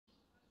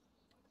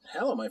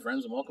Hello, my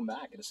friends, and welcome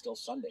back. It is still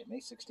Sunday, May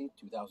 16th,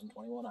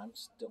 2021. I'm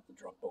still the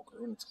Drunk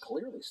Poker, and it's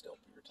clearly still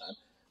beer time.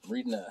 I'm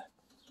reading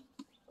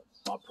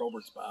Bob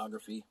Probert's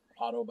autobiography.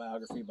 I'm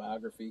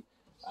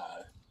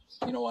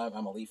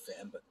a Leaf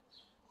fan, but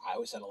I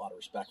always had a lot of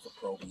respect for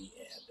Proby,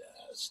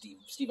 and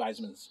Steve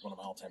Eisman's one of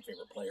my all-time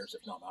favorite players,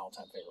 if not my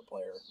all-time favorite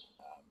player.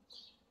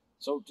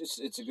 So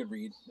it's a good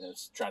read.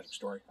 It's a tragic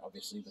story,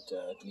 obviously, but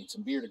need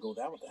some beer to go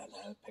down with that. And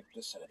I picked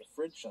this out of the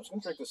fridge. I was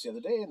going to drink this the other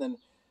day, and then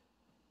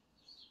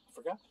I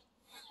forgot.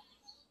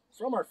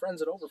 From our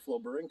friends at Overflow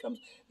Brewing comes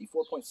the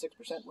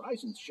 4.6%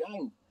 Rise and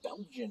Shine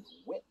Belgian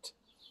Wit.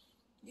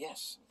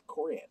 Yes,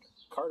 coriander,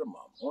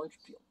 cardamom, orange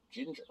peel,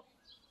 ginger,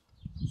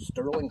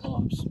 sterling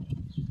hops.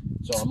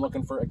 So I'm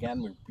looking for,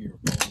 again, we're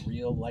going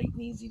real light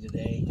and easy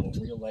today,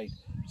 real light,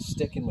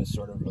 sticking with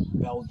sort of a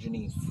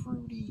Belgian-y,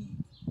 fruity,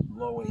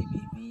 low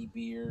ABV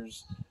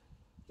beers.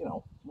 You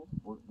know,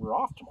 we're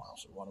off tomorrow,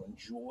 so we want to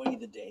enjoy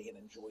the day and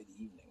enjoy the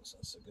evening, so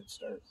it's a good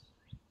start.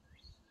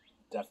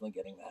 Definitely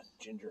getting that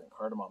ginger and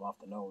cardamom off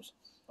the nose.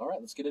 All right,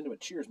 let's get into it.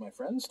 Cheers, my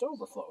friends, to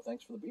Overflow.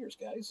 Thanks for the beers,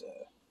 guys.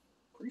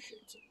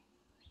 Appreciates it.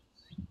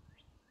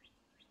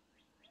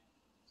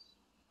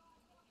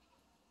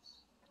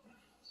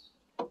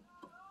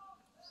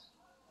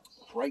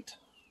 Bright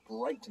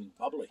and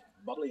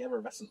bubbly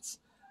effervescence.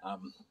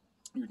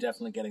 You're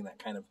definitely getting that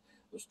kind of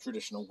those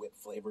traditional wit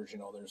flavors. You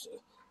know, there's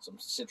some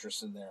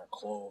citrus in there,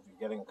 clove. You're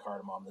getting a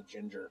cardamom, the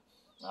ginger.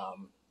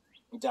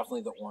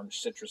 Definitely the orange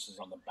citrus is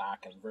on the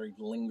back and very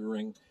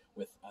lingering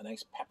with a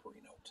nice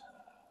peppery note.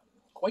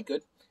 Quite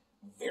good.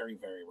 Very,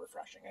 very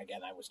refreshing.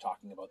 Again, I was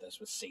talking about this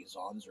with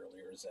Saisons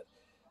earlier, is that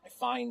I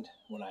find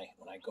when I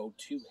go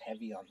too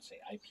heavy on, say,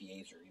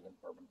 IPAs or even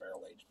bourbon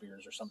barrel-aged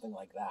beers or something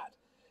like that,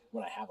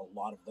 when I have a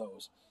lot of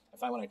those, I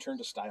find when I turn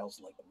to styles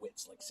like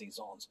wits, like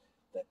Saisons,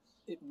 that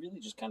it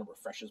really just kind of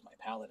refreshes my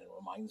palate and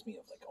reminds me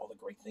of like all the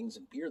great things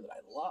in beer that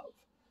I love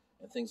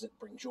and things that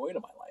bring joy to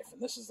my life.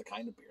 And this is the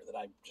kind of beer that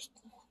I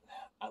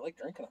like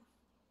drinking them.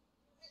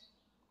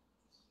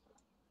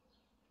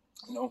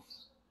 You know,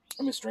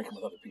 I miss drinking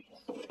with other people.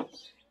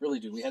 Really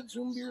do. We had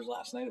Zoom beers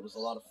last night. It was a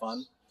lot of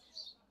fun,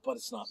 but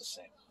it's not the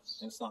same.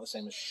 And it's not the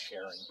same as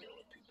sharing beer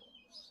with people.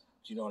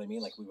 Do you know what I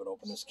mean? Like we would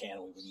open this can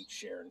and we would each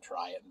share and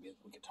try it and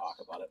we could talk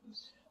about it. And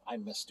I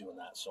miss doing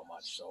that so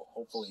much. So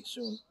hopefully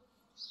soon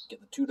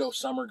get the 2-dose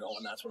summer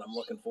going. That's what I'm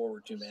looking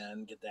forward to,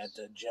 man. Get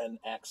that Gen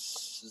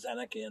X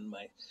Zeneca in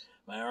my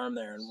arm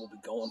there, and we'll be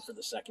going for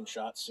the second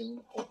shot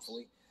soon,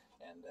 hopefully.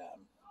 And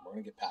we're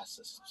going to get past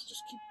this. So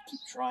just keep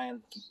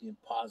trying, keep being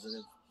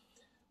positive.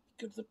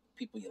 Good to the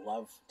people you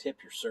love.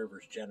 Tip your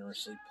servers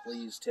generously.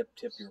 Please tip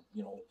your,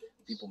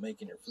 people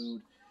making your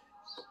food.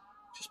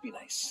 Just be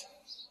nice.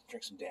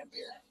 Drink some damn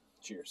beer.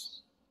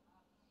 Cheers.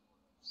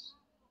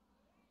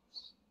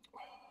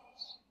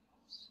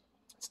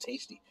 It's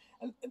tasty.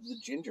 And the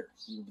ginger,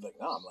 you'd be like,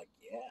 no, I'm like,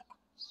 yeah.